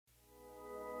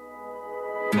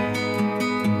I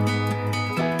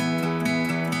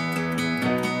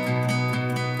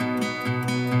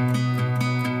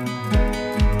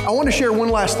want to share one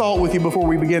last thought with you before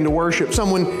we begin to worship.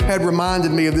 Someone had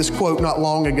reminded me of this quote not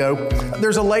long ago.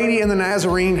 There's a lady in the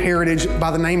Nazarene heritage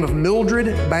by the name of Mildred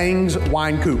Bangs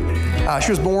Wynkoop.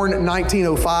 She was born in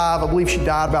 1905. I believe she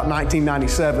died about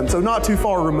 1997. So not too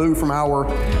far removed from our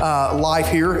life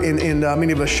here, and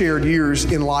many of us shared years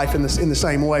in life in the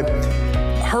same way.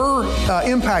 Her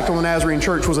impact on the Nazarene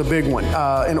Church was a big one.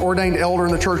 An ordained elder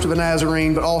in the Church of the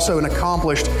Nazarene, but also an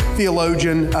accomplished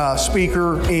theologian,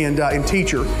 speaker, and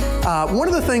teacher. One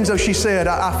of the things, though, she said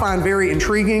I find very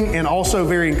intriguing and also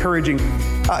very encouraging.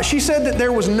 She said that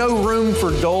there was no room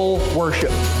for dull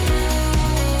worship.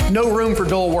 No room for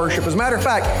dull worship. As a matter of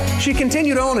fact, she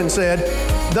continued on and said,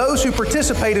 those who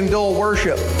participate in dull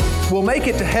worship will make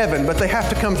it to heaven, but they have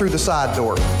to come through the side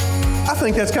door. I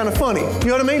think that's kind of funny. You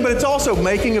know what I mean? But it's also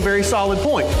making a very solid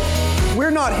point.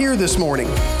 We're not here this morning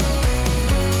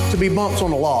to be bumps on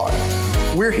the log.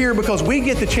 We're here because we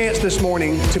get the chance this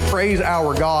morning to praise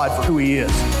our God for who He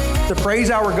is, to praise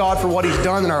our God for what He's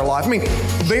done in our life. I mean,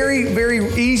 very,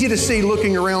 very easy to see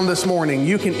looking around this morning.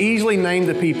 You can easily name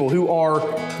the people who are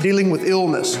dealing with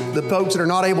illness, the folks that are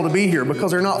not able to be here because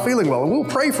they're not feeling well. And we'll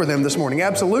pray for them this morning,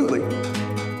 absolutely.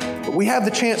 But we have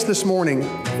the chance this morning,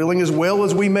 feeling as well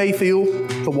as we may feel,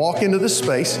 to walk into this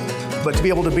space, but to be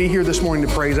able to be here this morning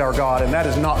to praise our God, and that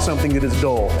is not something that is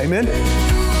dull. Amen?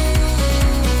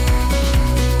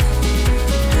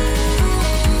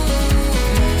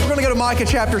 We're going to go to Micah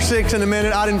chapter 6 in a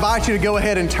minute. I'd invite you to go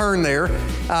ahead and turn there.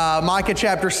 Micah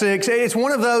chapter 6. It's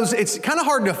one of those, it's kind of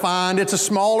hard to find. It's a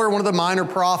smaller, one of the minor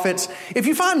prophets. If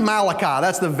you find Malachi,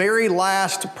 that's the very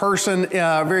last person,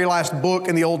 very last book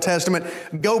in the Old Testament,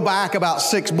 go back about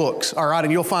 6 books, all right,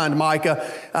 and you'll find Micah.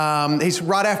 He's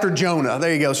right after Jonah.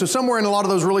 There you go. So somewhere in a lot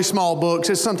of those really small books,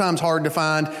 it's sometimes hard to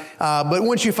find, but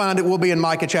once you find it, we'll be in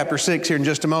Micah chapter 6 here in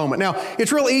just a moment. Now,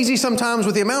 it's real easy sometimes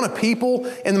with the amount of people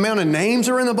and the amount of names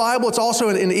that are in the Bible, it's also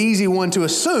an easy one to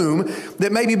assume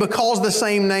that maybe because the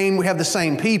same name, we have the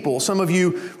same people. Some of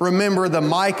you remember the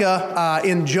Micah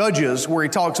in Judges, where he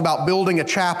talks about building a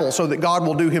chapel so that God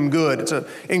will do him good. It's an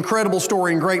incredible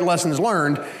story and great lessons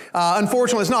learned.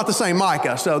 Unfortunately, it's not the same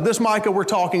Micah. So this Micah we're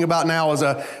talking about now is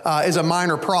a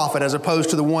minor prophet, as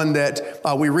opposed to the one that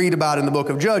we read about in the book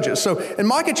of Judges. So in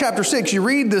Micah chapter 6, you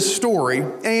read this story,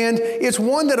 and it's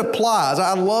one that applies.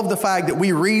 I love the fact that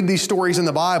we read these stories in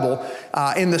the Bible.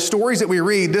 And the stories that we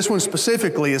read, this one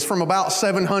specifically, is from about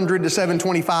 700 to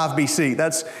 725 BC.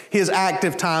 That's his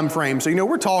active time frame. So, you know,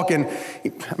 we're talking,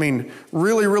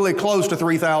 really, really close to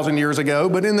 3,000 years ago,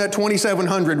 but in that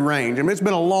 2,700 range. I mean, it's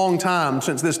been a long time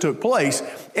since this took place.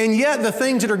 And yet the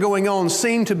things that are going on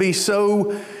seem to be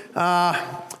so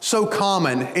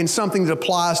common and something that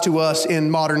applies to us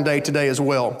in modern day today as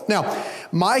well. Now,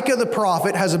 Micah the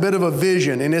prophet has a bit of a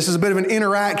vision, and this is a bit of an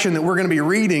interaction that we're going to be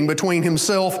reading between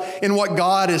himself and what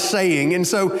God is saying. And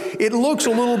so it looks a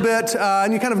little bit,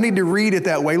 and you kind of need to read it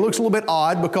that way, it looks a little bit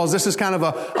odd because this is kind of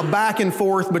a back and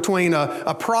forth between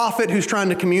a prophet who's trying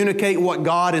to communicate what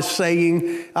God is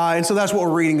saying. And so that's what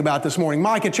we're reading about this morning.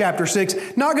 Micah chapter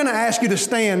 6. Not going to ask you to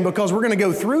stand because we're going to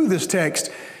go through this text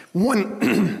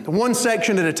one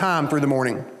section at a time through the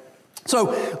morning.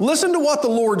 So listen to what the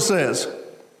Lord says.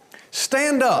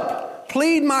 Stand up,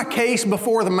 plead my case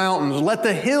before the mountains. Let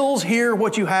the hills hear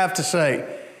what you have to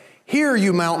say. Hear,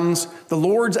 you mountains, the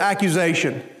Lord's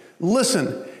accusation.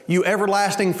 Listen, you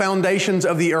everlasting foundations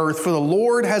of the earth, for the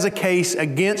Lord has a case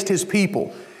against His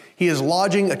people. He is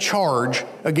lodging a charge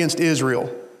against Israel.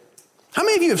 How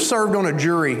many of you have served on a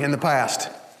jury in the past?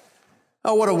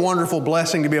 Oh, what a wonderful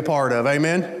blessing to be a part of.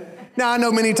 Amen? Now, I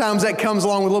know many times that comes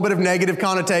along with a little bit of negative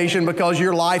connotation because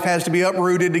your life has to be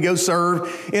uprooted to go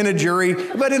serve in a jury.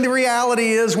 But in the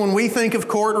reality is, when we think of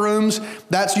courtrooms,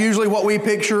 that's usually what we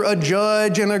picture: a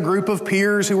judge and a group of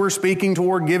peers who are speaking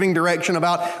toward giving direction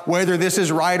about whether this is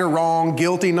right or wrong,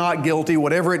 guilty, not guilty,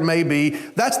 whatever it may be.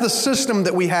 That's the system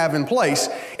that we have in place.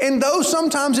 And though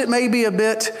sometimes it may be a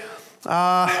bit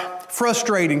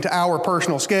frustrating to our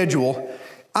personal schedule,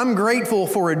 I'm grateful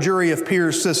for a jury of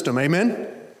peers system. Amen?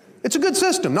 It's a good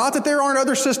system. Not that there aren't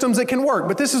other systems that can work,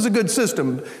 but this is a good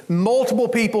system. Multiple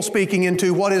people speaking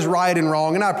into what is right and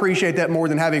wrong, and I appreciate that more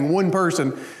than having one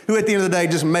person who at the end of the day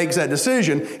just makes that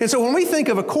decision. And so when we think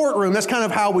of a courtroom, that's kind of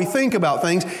how we think about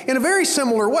things. In a very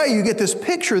similar way, you get this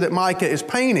picture that Micah is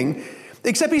painting,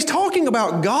 except he's talking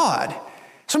about God.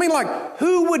 So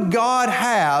who would God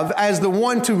have as the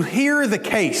one to hear the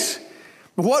case?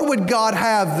 What would God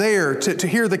have there to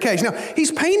hear the case? Now,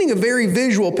 he's painting a very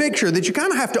visual picture that you kind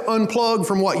of have to unplug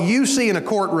from what you see in a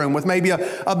courtroom with maybe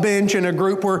a bench and a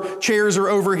group where chairs are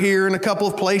over here and a couple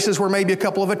of places where maybe a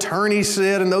couple of attorneys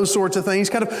sit and those sorts of things.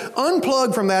 Kind of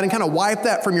unplug from that and kind of wipe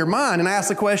that from your mind and ask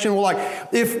the question, well, like,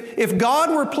 if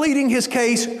God were pleading his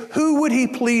case, who would he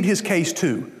plead his case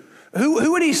to?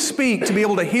 Who would he speak to be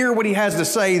able to hear what he has to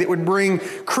say that would bring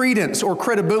credence or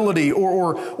credibility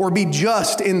or be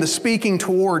just in the speaking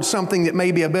towards something that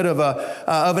may be a bit of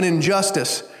an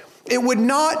injustice? It would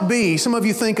not be, some of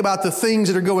you think about the things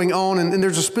that are going on, and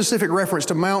there's a specific reference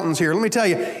to mountains here. Let me tell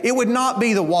you, it would not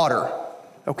be the water,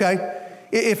 okay?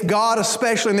 If God,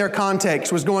 especially in their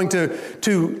context, was going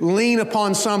to lean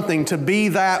upon something to be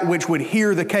that which would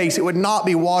hear the case, it would not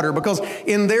be water, because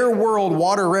in their world,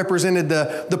 water represented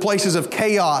the places of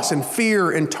chaos and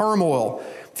fear and turmoil.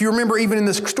 If you remember, even in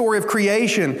this story of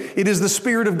creation, it is the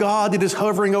Spirit of God that is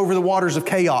hovering over the waters of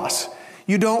chaos.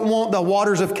 You don't want the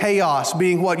waters of chaos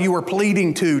being what you are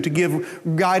pleading to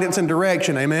give guidance and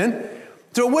direction, amen?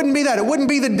 So it wouldn't be that. It wouldn't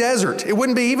be the desert. It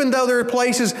wouldn't be, even though there are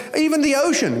places, even the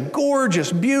ocean, gorgeous,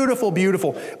 beautiful,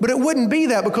 beautiful. But it wouldn't be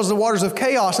that because of the waters of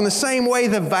chaos. In the same way,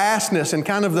 the vastness and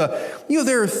kind of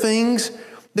there are things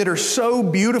that are so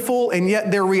beautiful and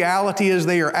yet their reality is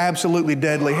they are absolutely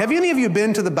deadly. Have any of you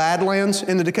been to the Badlands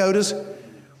in the Dakotas?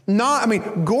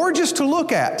 Gorgeous to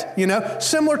look at,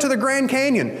 similar to the Grand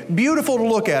Canyon. Beautiful to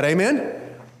look at, amen?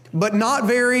 But not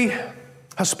very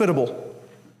hospitable.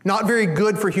 Not very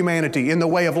good for humanity in the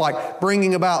way of like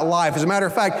bringing about life. As a matter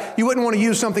of fact, you wouldn't want to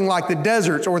use something like the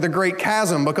deserts or the Great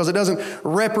Chasm because it doesn't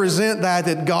represent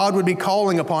that God would be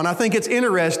calling upon. I think it's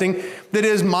interesting that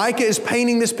as Micah is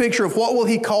painting this picture of what will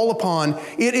he call upon,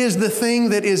 it is the thing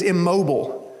that is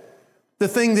immobile, the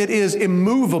thing that is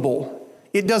immovable.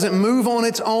 It doesn't move on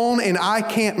its own, and I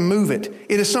can't move it.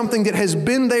 It is something that has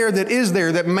been there, that is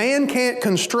there, that man can't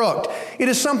construct. It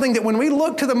is something that when we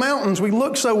look to the mountains, we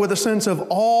look so with a sense of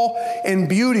awe and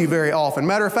beauty very often.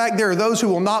 Matter of fact, there are those who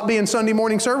will not be in Sunday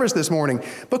morning service this morning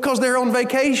because they're on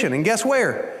vacation. And guess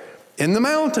where? In the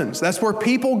mountains. That's where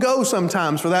people go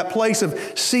sometimes for that place of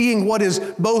seeing what is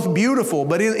both beautiful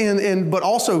but but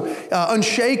also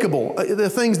unshakable, the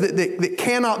things that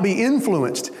cannot be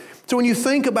influenced. So when you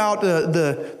think about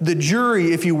the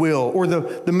jury, if you will, or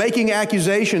the making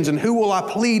accusations and who will I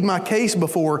plead my case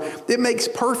before, it makes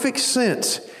perfect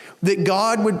sense that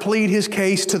God would plead his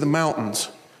case to the mountains,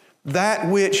 that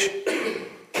which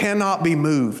cannot be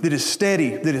moved, that is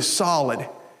steady, that is solid.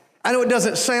 I know it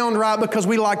doesn't sound right because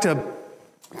we like to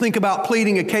think about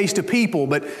pleading a case to people,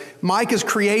 but Mike is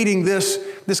creating this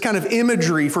kind of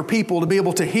imagery for people to be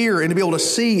able to hear and to be able to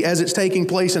see as it's taking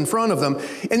place in front of them.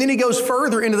 And then he goes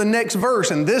further into the next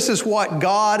verse, and this is what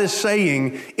God is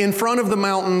saying in front of the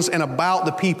mountains and about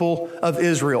the people of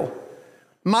Israel.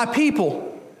 My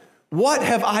people, what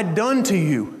have I done to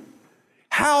you?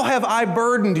 How have I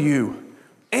burdened you?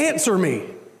 Answer me.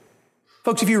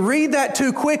 Folks, if you read that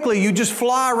too quickly, you just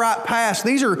fly right past.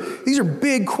 These are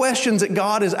big questions that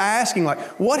God is asking, like,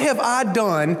 what have I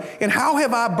done and how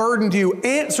have I burdened you?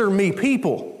 Answer me,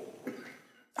 people.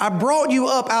 I brought you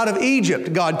up out of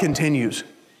Egypt, God continues,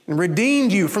 and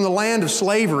redeemed you from the land of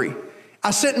slavery. I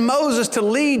sent Moses to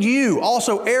lead you,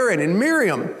 also Aaron and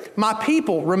Miriam, my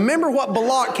people. Remember what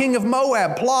Balak, king of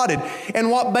Moab, plotted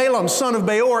and what Balaam, son of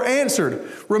Beor, answered.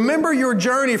 Remember your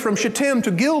journey from Shittim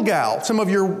to Gilgal. Some of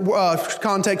your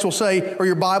contexts will say, or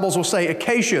your Bibles will say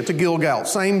Acacia to Gilgal.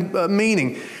 Same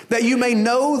meaning. That you may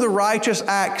know the righteous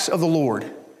acts of the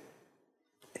Lord.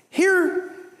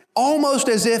 Here, almost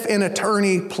as if an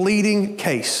attorney pleading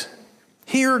case.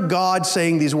 Hear God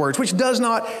saying these words, which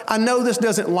I know this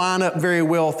doesn't line up very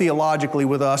well theologically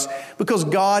with us because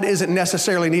God isn't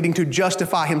necessarily needing to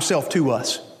justify himself to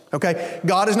us. Okay?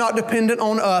 God is not dependent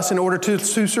on us in order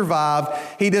to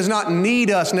survive. He does not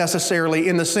need us necessarily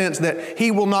in the sense that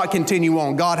he will not continue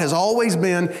on. God has always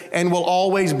been and will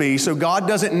always be. So God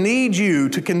doesn't need you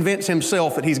to convince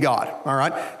himself that he's God. All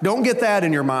right? Don't get that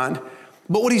in your mind.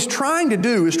 But what he's trying to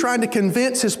do is trying to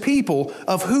convince his people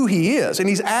of who he is. And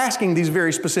he's asking these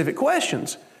very specific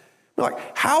questions. Like,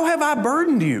 how have I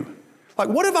burdened you? Like,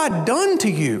 what have I done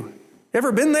to you?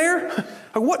 Ever been there?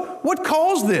 Like, what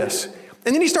caused this?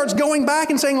 And then he starts going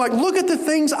back and saying, like, look at the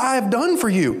things I have done for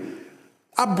you.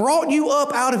 I brought you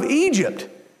up out of Egypt.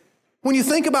 When you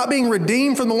think about being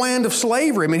redeemed from the land of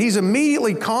slavery, he's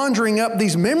immediately conjuring up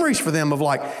these memories for them of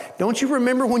like, don't you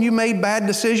remember when you made bad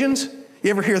decisions? You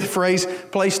ever hear the phrase,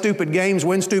 play stupid games,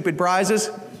 win stupid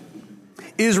prizes?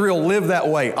 Israel lived that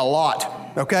way a lot.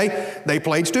 okay? They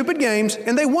played stupid games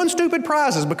and they won stupid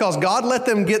prizes because God let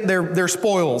them get their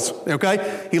spoils,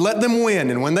 okay? He let them win.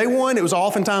 And when they won, it was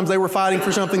oftentimes they were fighting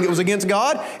for something that was against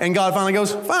God, and God finally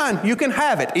goes, fine, you can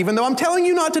have it. Even though I'm telling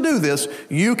you not to do this,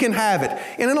 you can have it.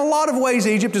 And in a lot of ways,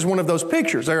 Egypt is one of those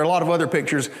pictures. There are a lot of other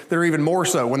pictures that are even more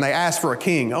so when they ask for a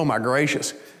king. Oh my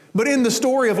gracious. But in the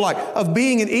story of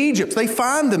being in Egypt, they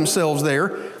find themselves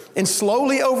there, and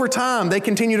slowly over time, they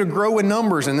continue to grow in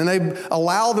numbers, and then they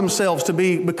allow themselves to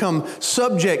become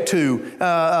subject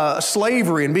to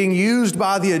slavery and being used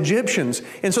by the Egyptians.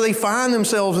 And so they find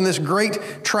themselves in this great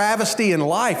travesty in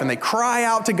life, and they cry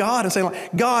out to God and say,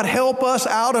 God, help us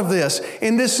out of this.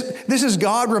 And this is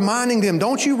God reminding them,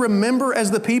 don't you remember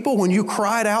as the people when you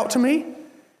cried out to me?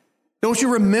 Don't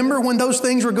you remember when those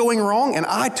things were going wrong and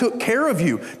I took care of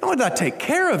you? Not only did I take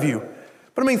care of you,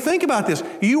 but I mean, think about this.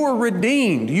 You were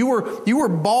redeemed. You were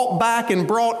bought back and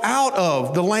brought out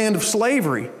of the land of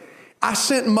slavery. I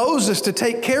sent Moses to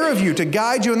take care of you, to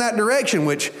guide you in that direction,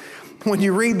 which when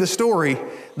you read the story,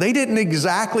 they didn't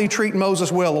exactly treat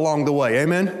Moses well along the way.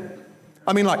 Amen?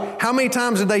 I mean, how many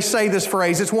times did they say this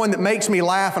phrase? It's one that makes me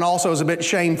laugh and also is a bit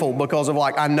shameful because of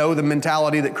I know the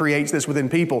mentality that creates this within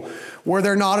people. Were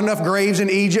there not enough graves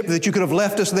in Egypt that you could have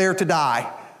left us there to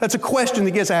die? That's a question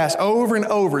that gets asked over and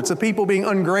over. It's the people being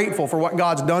ungrateful for what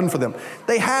God's done for them.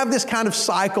 They have this kind of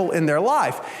cycle in their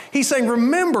life. He's saying,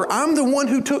 remember, I'm the one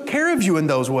who took care of you in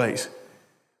those ways.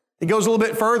 He goes a little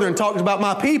bit further and talks about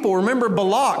my people. Remember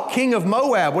Balak, king of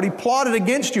Moab, what he plotted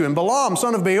against you, and Balaam,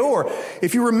 son of Beor.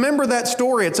 If you remember that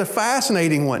story, it's a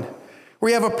fascinating one.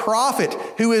 Where you have a prophet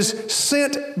who is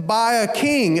sent by a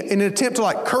king in an attempt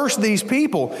to curse these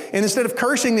people. And instead of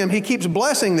cursing them, he keeps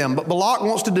blessing them. But Balak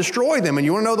wants to destroy them. And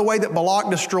you want to know the way that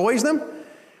Balak destroys them?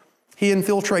 He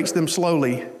infiltrates them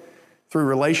slowly through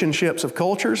relationships of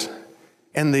cultures.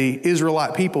 And the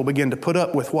Israelite people begin to put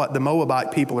up with what the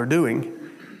Moabite people are doing.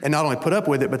 And not only put up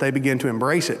with it, but they begin to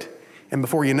embrace it. And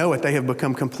before you know it, they have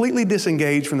become completely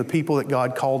disengaged from the people that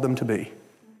God called them to be.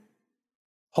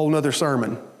 Whole nother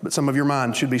sermon, but some of your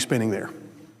mind should be spinning there.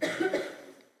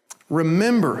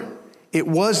 Remember, it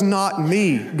was not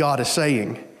me, God is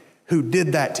saying, who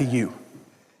did that to you.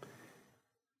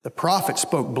 The prophet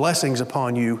spoke blessings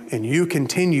upon you, and you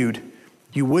continued.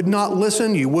 You would not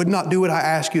listen, you would not do what I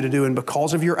asked you to do, and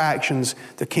because of your actions,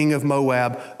 the king of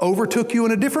Moab overtook you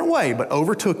in a different way, but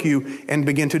overtook you and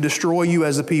began to destroy you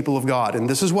as the people of God. And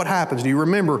this is what happens. Do you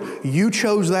remember? You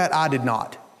chose that, I did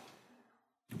not.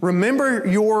 Remember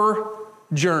your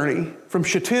journey from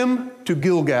Shittim to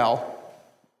Gilgal,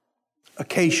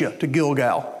 Acacia to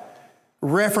Gilgal,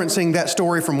 referencing that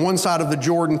story from one side of the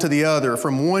Jordan to the other,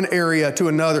 from one area to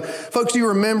another. Folks, do you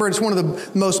remember, it's one of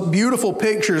the most beautiful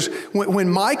pictures, when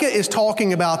Micah is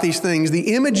talking about these things,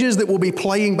 the images that will be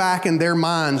playing back in their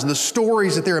minds, the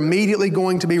stories that they're immediately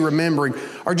going to be remembering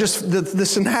are just, the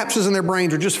synapses in their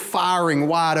brains are just firing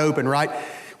wide open, right?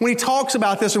 When he talks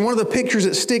about this, and one of the pictures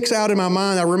that sticks out in my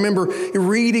mind, I remember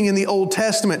reading in the Old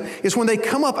Testament, is when they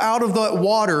come up out of that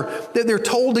water, that they're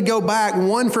told to go back,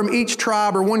 one from each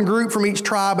tribe or one group from each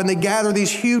tribe, and they gather these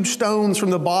huge stones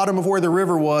from the bottom of where the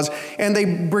river was, and they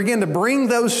begin to bring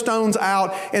those stones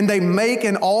out, and they make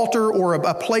an altar or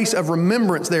a place of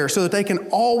remembrance there so that they can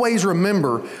always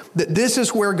remember that this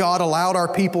is where God allowed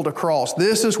our people to cross.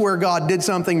 This is where God did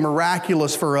something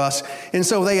miraculous for us. And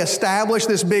so they establish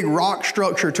this big rock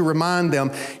structure to remind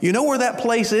them, you know where that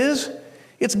place is?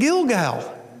 It's Gilgal.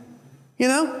 You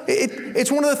know, it's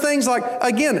one of the things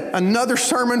again, another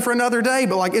sermon for another day,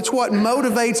 but it's what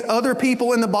motivates other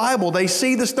people in the Bible. They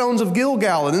see the stones of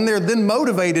Gilgal, and then they're then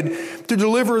motivated to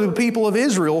deliver the people of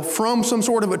Israel from some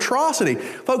sort of atrocity.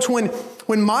 Folks, when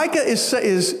Micah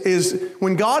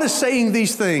when God is saying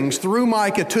these things through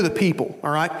Micah to the people,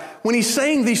 all right, when he's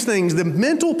saying these things, the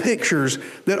mental pictures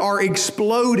that are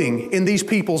exploding in these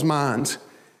people's minds,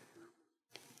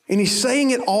 and he's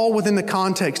saying it all within the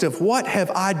context of, what have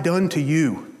I done to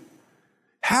you?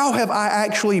 How have I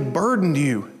actually burdened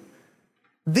you?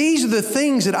 These are the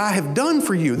things that I have done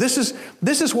for you. This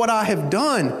is what I have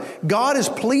done. God is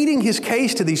pleading his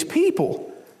case to these people.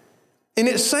 And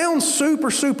it sounds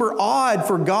super, super odd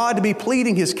for God to be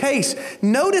pleading his case.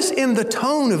 Notice in the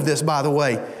tone of this, by the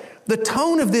way, the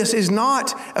tone of this is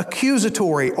not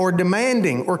accusatory or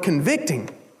demanding or convicting.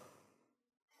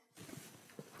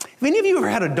 Have any of you ever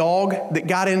had a dog that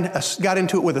got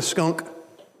into it with a skunk?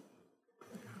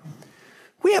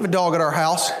 We have a dog at our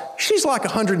house. She's like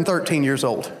 113 years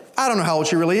old. I don't know how old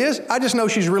she really is. I just know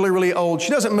she's really, really old. She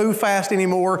doesn't move fast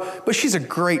anymore, but she's a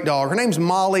great dog. Her name's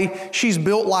Molly. She's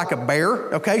built like a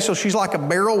bear, okay? So she's like a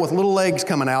barrel with little legs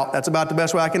coming out. That's about the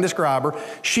best way I can describe her.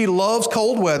 She loves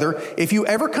cold weather. If you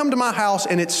ever come to my house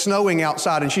and it's snowing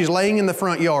outside and she's laying in the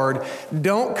front yard,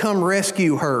 don't come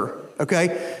rescue her.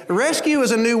 Okay? Rescue is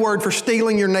a new word for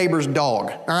stealing your neighbor's dog.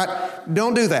 All right?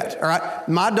 Don't do that. All right?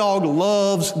 My dog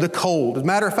loves the cold. As a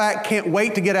matter of fact, can't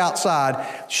wait to get outside.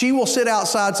 She will sit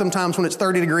outside sometimes when it's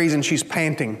 30 degrees and she's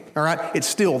panting. All right? It's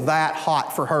still that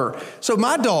hot for her. So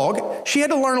my dog, she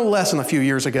had to learn a lesson a few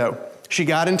years ago. She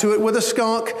got into it with a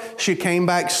skunk. She came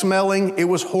back smelling. It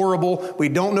was horrible. We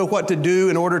don't know what to do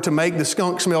in order to make the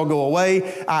skunk smell go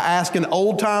away. I asked an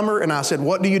old timer and I said,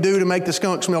 what do you do to make the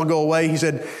skunk smell go away? He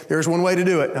said, there's one way to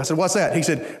do it. I said, what's that? He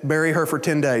said, bury her for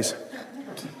 10 days.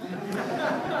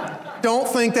 Don't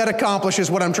think that accomplishes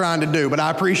what I'm trying to do, but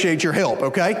I appreciate your help,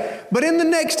 okay? But in the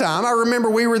next time, I remember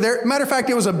we were there. Matter of fact,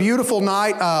 it was a beautiful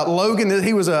night. Logan,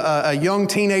 he was a young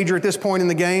teenager at this point in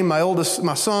the game,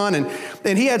 my son,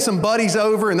 and he had some buddies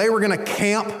over, and they were going to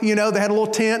camp. You know, they had a little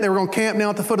tent. They were going to camp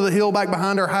down at the foot of the hill back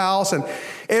behind our house, and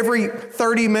every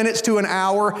 30 minutes to an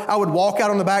hour, I would walk out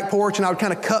on the back porch and I would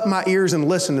kind of cut my ears and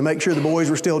listen to make sure the boys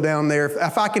were still down there.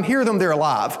 If I can hear them, they're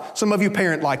alive. Some of you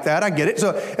parent like that. I get it.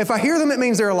 So if I hear them, it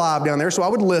means they're alive down there. So I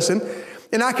would listen.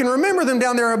 And I can remember them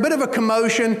down there, a bit of a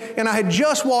commotion, and I had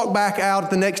just walked back out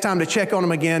the next time to check on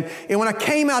them again. And when I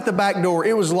came out the back door,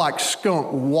 it was like skunk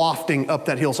wafting up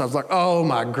that hillside. I was like, oh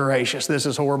my gracious, this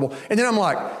is horrible. And then I'm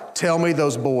like, tell me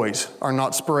those boys are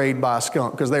not sprayed by a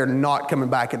skunk, because they're not coming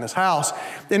back in this house.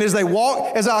 And as they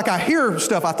walk, I hear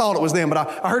stuff, I thought it was them, but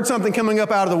I heard something coming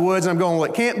up out of the woods, and I'm going,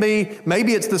 well, it can't be.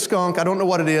 Maybe it's the skunk. I don't know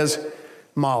what it is.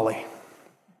 Molly.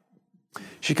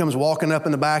 She comes walking up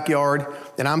in the backyard,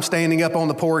 and I'm standing up on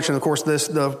the porch, and of course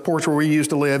the porch where we used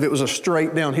to live, it was a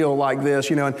straight downhill like this,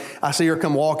 you know, and I see her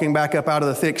come walking back up out of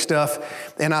the thick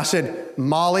stuff, and I said,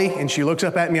 Molly, and she looks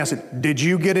up at me, I said, did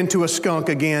you get into a skunk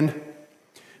again?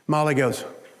 Molly goes,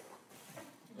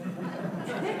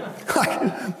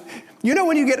 you know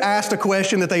when you get asked a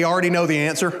question that they already know the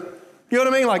answer? You know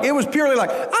what I mean? Like, it was purely like,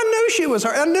 I knew she was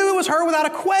her. I knew it was her without a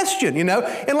question, you know?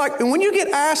 And when you get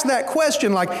asked that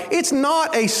question, like, it's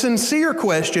not a sincere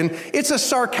question. It's a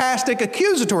sarcastic,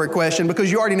 accusatory question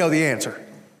because you already know the answer.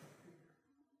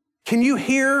 Can you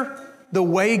hear the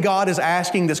way God is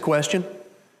asking this question?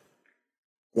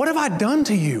 What have I done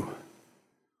to you?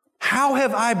 How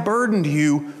have I burdened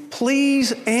you?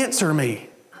 Please answer me.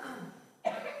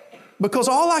 Because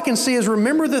all I can see is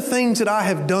remember the things that I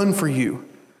have done for you.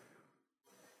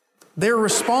 Their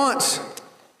response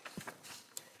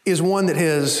is one that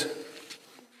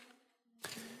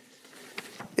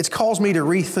it's caused me to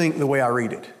rethink the way I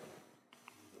read it.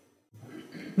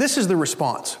 This is the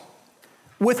response.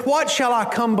 With what shall I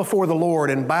come before the Lord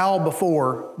and bow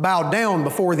down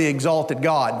before the exalted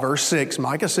God? Verse 6,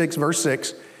 Micah 6, verse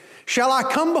 6. Shall I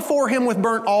come before him with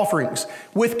burnt offerings,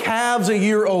 with calves a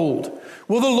year old?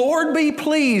 Will the Lord be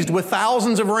pleased with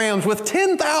thousands of rams, with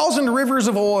 10,000 rivers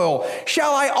of oil?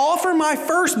 Shall I offer my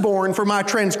firstborn for my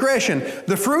transgression,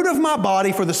 the fruit of my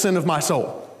body for the sin of my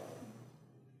soul?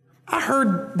 I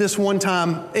heard this one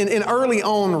time and early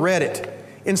on read it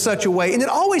in such a way, and it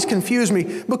always confused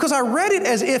me because I read it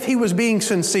as if he was being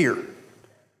sincere.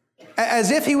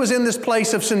 As if he was in this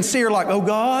place of sincere, like, oh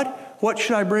God, what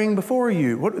should I bring before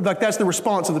you? That's the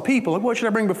response of the people. What should I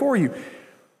bring before you?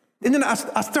 And then I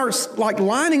start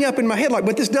lining up in my head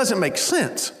but this doesn't make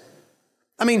sense.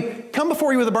 I mean, come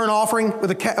before you with a burnt offering, with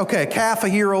a calf a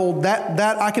year old,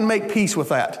 that I can make peace with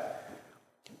that.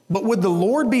 But would the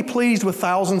Lord be pleased with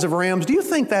thousands of rams? Do you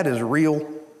think that is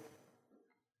real?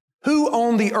 Who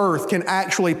on the earth can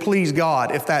actually please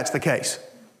God if that's the case?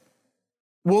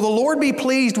 Will the Lord be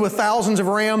pleased with thousands of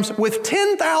rams, with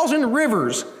 10,000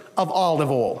 rivers of olive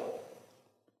oil?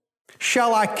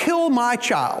 Shall I kill my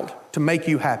child to make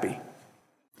you happy?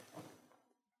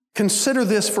 Consider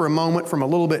this for a moment from a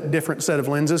little bit different set of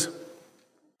lenses.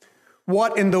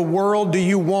 What in the world do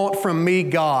you want from me,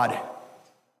 God?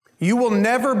 You will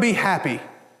never be happy.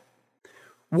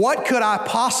 What could I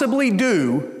possibly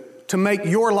do to make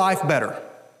your life better?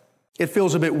 It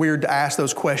feels a bit weird to ask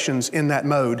those questions in that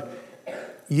mode.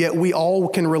 Yet we all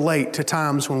can relate to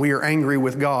times when we are angry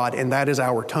with God, and that is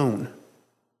our tone.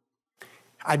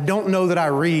 I don't know that I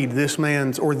read this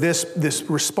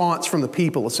response from the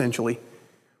people, essentially.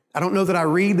 I don't know that I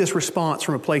read this response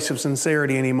from a place of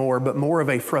sincerity anymore, but more of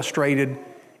a frustrated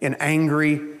and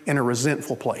angry and a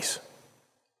resentful place.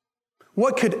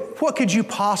 What could you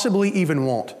possibly even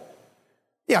want?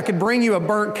 Yeah, I could bring you a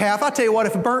burnt calf. I tell you what,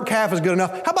 if a burnt calf is good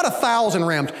enough, how about 1,000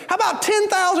 rams? How about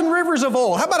 10,000 rivers of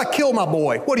oil? How about I kill my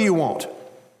boy? What do you want?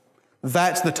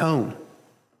 That's the tone.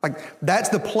 Like, that's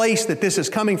the place that this is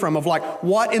coming from, of like,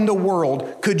 what in the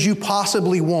world could you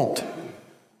possibly want?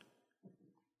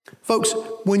 Folks,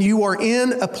 when you are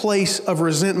in a place of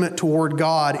resentment toward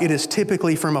God, it is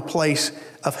typically from a place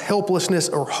of helplessness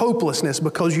or hopelessness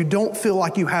because you don't feel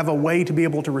like you have a way to be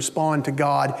able to respond to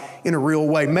God in a real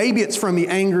way. Maybe it's from the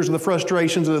angers or the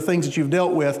frustrations or the things that you've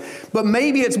dealt with, but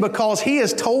maybe it's because He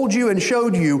has told you and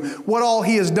showed you what all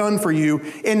He has done for you,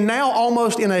 and now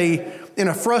almost in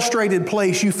a frustrated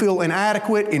place you feel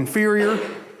inadequate, inferior.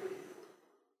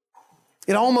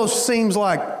 It almost seems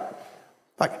like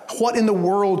what in the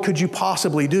world could you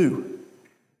possibly do?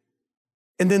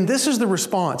 And then this is the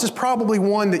response. It's probably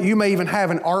one that you may even have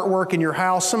an artwork in your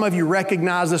house. Some of you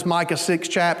recognize this Micah 6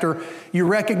 chapter. You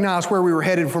recognize where we were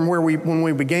headed from when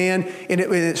we began. And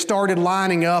it started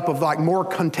lining up of like more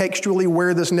contextually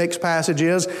where this next passage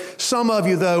is. Some of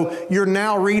you, though, you're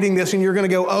now reading this and you're going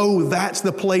to go, oh, that's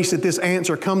the place that this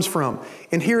answer comes from.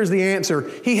 And here's the answer.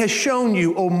 He has shown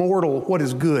you, O mortal, what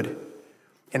is good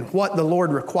and what the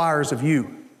Lord requires of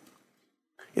you.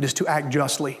 It is to act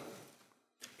justly.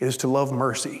 It is to love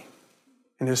mercy,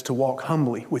 and it is to walk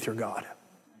humbly with your God.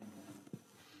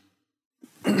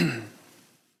 I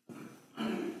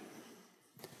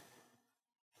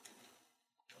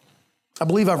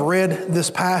believe I've read this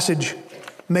passage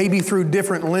maybe through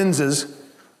different lenses,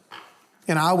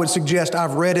 and I would suggest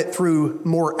I've read it through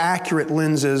more accurate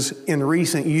lenses in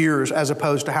recent years as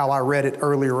opposed to how I read it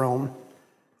earlier on.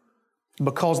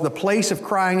 Because the place of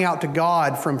crying out to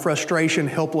God from frustration,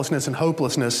 helplessness, and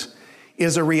hopelessness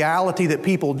is a reality that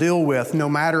people deal with, no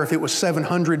matter if it was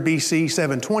 700 BC,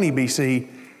 720 BC,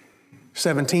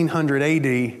 1700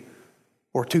 AD,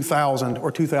 or 2000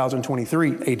 or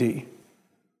 2023 AD.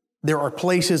 There are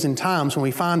places and times when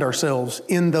we find ourselves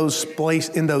in those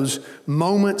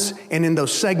moments and in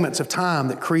those segments of time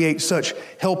that create such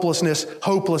helplessness,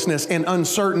 hopelessness, and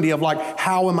uncertainty of like,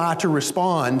 how am I to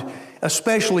respond,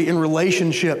 especially in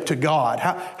relationship to God?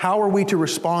 How are we to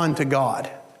respond to God?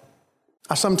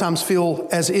 I sometimes feel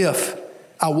as if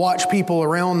I watch people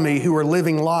around me who are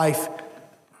living life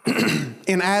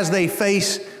and as they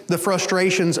face the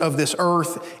frustrations of this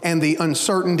earth and the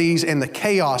uncertainties and the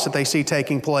chaos that they see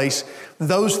taking place,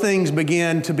 those things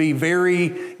begin to be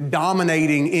very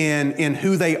dominating in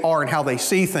who they are and how they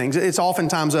see things. It's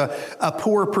oftentimes a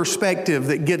poor perspective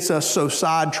that gets us so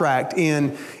sidetracked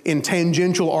in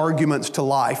tangential arguments to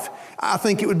life. I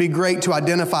think it would be great to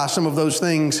identify some of those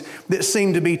things that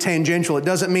seem to be tangential. It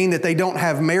doesn't mean that they don't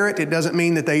have merit. It doesn't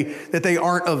mean that they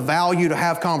aren't of value to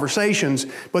have conversations,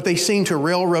 but they seem to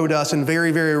railroad us in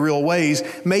very, very real ways.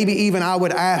 Maybe even I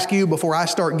would ask you before I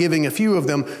start giving a few of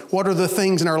them, what are the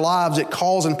things in our lives that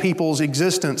cause in people's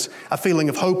existence a feeling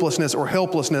of hopelessness or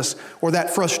helplessness or that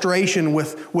frustration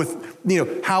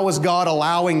with how is God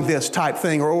allowing this type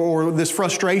thing or this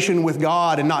frustration with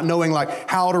God and not knowing like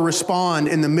how to respond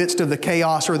in the midst of the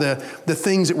chaos or the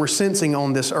things that we're sensing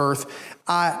on this earth.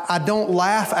 I don't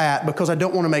laugh at because I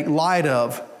don't want to make light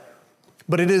of,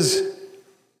 but it is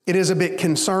a bit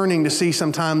concerning to see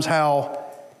sometimes how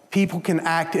people can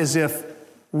act as if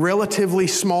relatively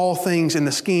small things in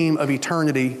the scheme of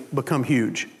eternity become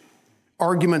huge.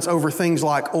 Arguments over things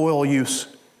like oil use.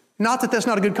 Not that that's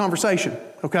not a good conversation,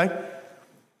 okay?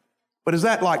 But is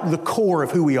that like the core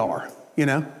of who we are,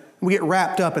 We get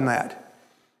wrapped up in that.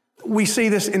 We see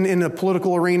this in the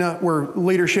political arena where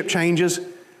leadership changes.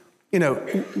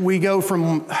 We go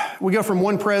from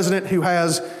one president who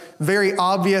has very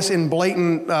obvious and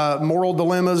blatant moral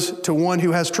dilemmas to one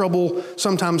who has trouble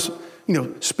sometimes,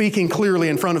 speaking clearly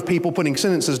in front of people, putting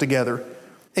sentences together.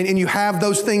 And you have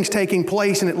those things taking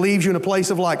place, and it leaves you in a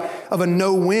place of a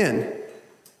no-win.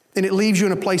 And it leaves you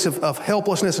in a place of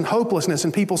helplessness and hopelessness,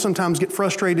 and people sometimes get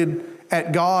frustrated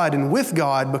at God and with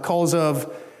God because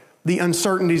of the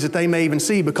uncertainties that they may even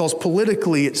see, because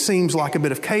politically it seems like a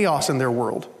bit of chaos in their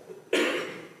world.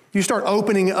 You start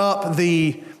opening up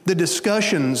the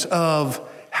discussions of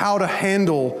how to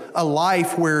handle a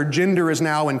life where gender is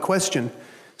now in question.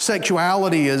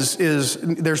 Sexuality is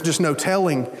there's just no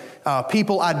telling.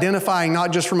 People identifying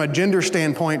not just from a gender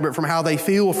standpoint, but from how they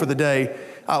feel for the day.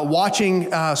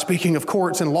 Speaking of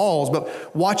courts and laws,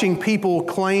 but watching people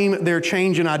claim their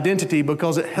change in identity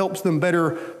because it helps them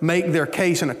better make their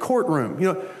case in a courtroom.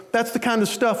 That's the kind of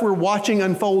stuff we're watching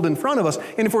unfold in front of us.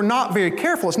 And if we're not very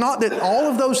careful, it's not that all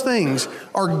of those things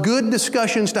are good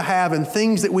discussions to have and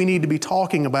things that we need to be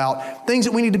talking about, things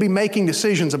that we need to be making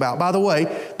decisions about. By the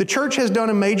way, the church has done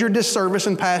a major disservice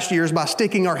in past years by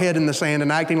sticking our head in the sand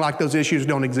and acting like those issues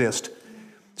don't exist.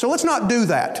 So let's not do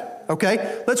that,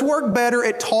 okay? Let's work better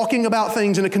at talking about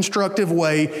things in a constructive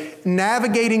way,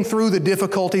 navigating through the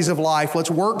difficulties of life. Let's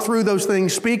work through those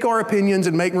things, speak our opinions,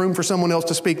 and make room for someone else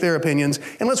to speak their opinions.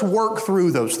 And let's work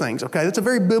through those things, okay? That's a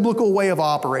very biblical way of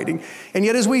operating. And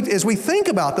yet as we think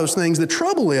about those things, the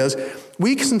trouble is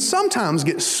we can sometimes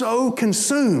get so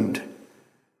consumed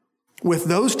with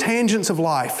those tangents of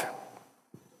life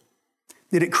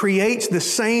that it creates the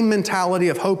same mentality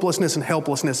of hopelessness and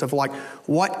helplessness of like,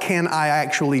 what can I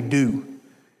actually do?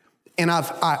 And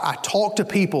I talk to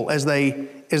people as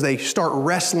they start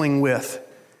wrestling with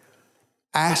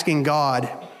asking God,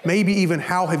 maybe even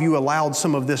how have you allowed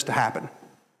some of this to happen?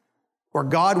 Or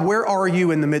God, where are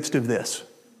you in the midst of this?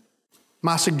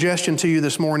 My suggestion to you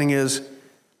this morning is,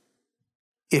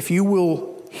 if you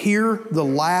will hear the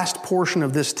last portion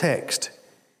of this text,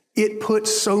 it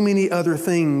puts so many other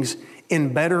things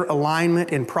in better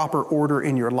alignment and proper order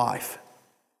in your life.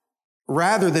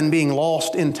 Rather than being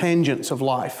lost in tangents of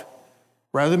life,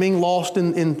 rather than being lost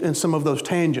in some of those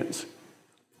tangents,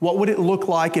 what would it look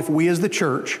like if we as the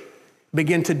church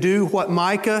begin to do what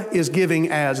Micah is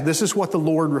giving as, this is what the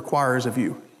Lord requires of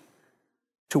you,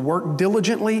 to work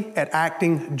diligently at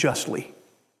acting justly,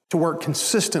 to work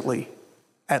consistently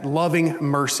at loving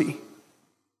mercy,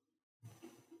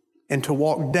 and to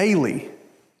walk daily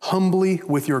humbly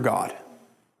with your God.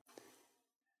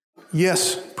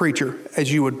 Yes, preacher,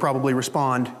 as you would probably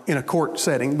respond in a court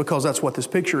setting, because that's what this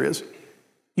picture is.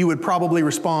 You would probably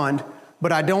respond,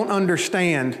 but I don't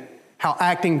understand how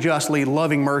acting justly,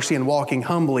 loving mercy, and walking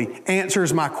humbly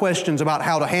answers my questions about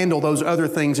how to handle those other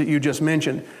things that you just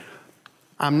mentioned.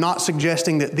 I'm not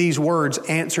suggesting that these words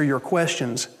answer your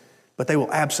questions, but they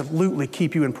will absolutely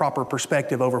keep you in proper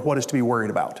perspective over what is to be worried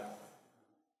about,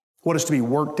 what is to be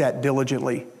worked at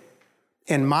diligently.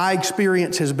 And my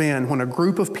experience has been when a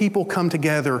group of people come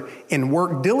together and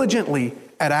work diligently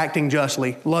at acting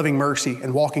justly, loving mercy,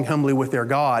 and walking humbly with their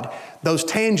God, those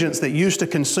tangents that used to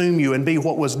consume you and be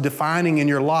what was defining in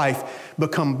your life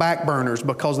become backburners,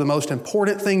 because the most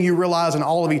important thing you realize in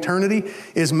all of eternity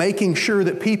is making sure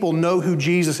that people know who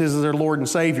Jesus is as their Lord and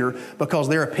Savior, because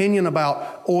their opinion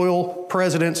about oil,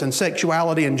 presidents, and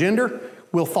sexuality and gender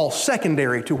will fall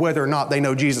secondary to whether or not they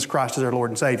know Jesus Christ as their Lord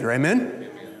and Savior. Amen?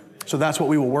 So that's what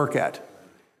we will work at.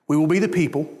 We will be the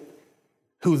people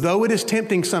who, though it is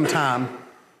tempting sometime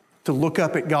to look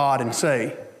up at God and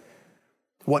say,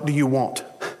 what do you want?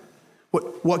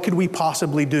 What could we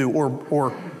possibly do? Or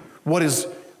what is,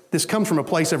 this comes from a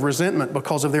place of resentment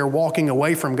because of their walking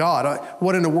away from God.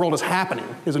 What in the world is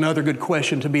happening is another good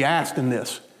question to be asked in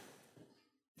this.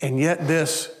 And yet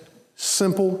this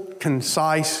simple,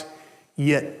 concise,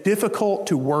 yet difficult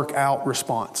to work out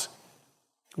response.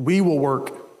 We will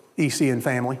work, EC and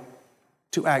family,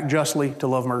 to act justly, to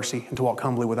love mercy, and to walk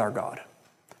humbly with our God.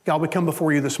 God, we come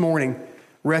before you this morning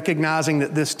recognizing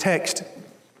that this text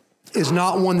is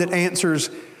not one that answers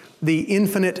the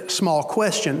infinite small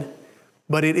question,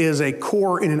 but it is a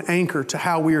core and an anchor to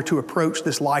how we are to approach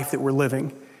this life that we're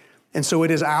living. And so it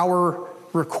is our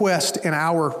request and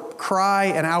our cry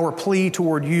and our plea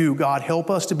toward you, God,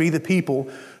 help us to be the people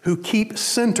who keep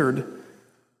centered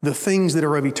the things that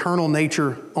are of eternal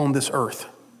nature on this earth.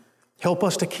 Help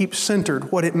us to keep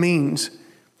centered what it means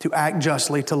to act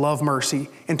justly, to love mercy,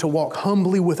 and to walk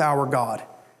humbly with our God.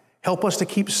 Help us to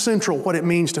keep central what it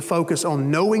means to focus on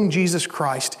knowing Jesus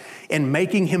Christ and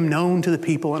making Him known to the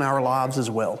people in our lives as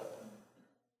well.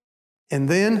 And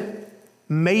then,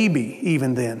 maybe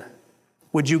even then,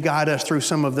 would you guide us through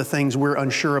some of the things we're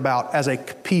unsure about as a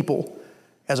people,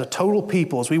 as a total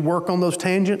people, as we work on those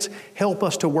tangents? Help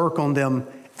us to work on them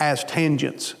as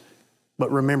tangents,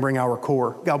 but remembering our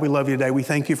core. God, we love you today. We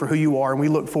thank you for who you are, and we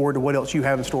look forward to what else you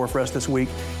have in store for us this week.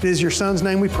 It is your Son's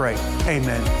name we pray.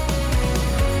 Amen.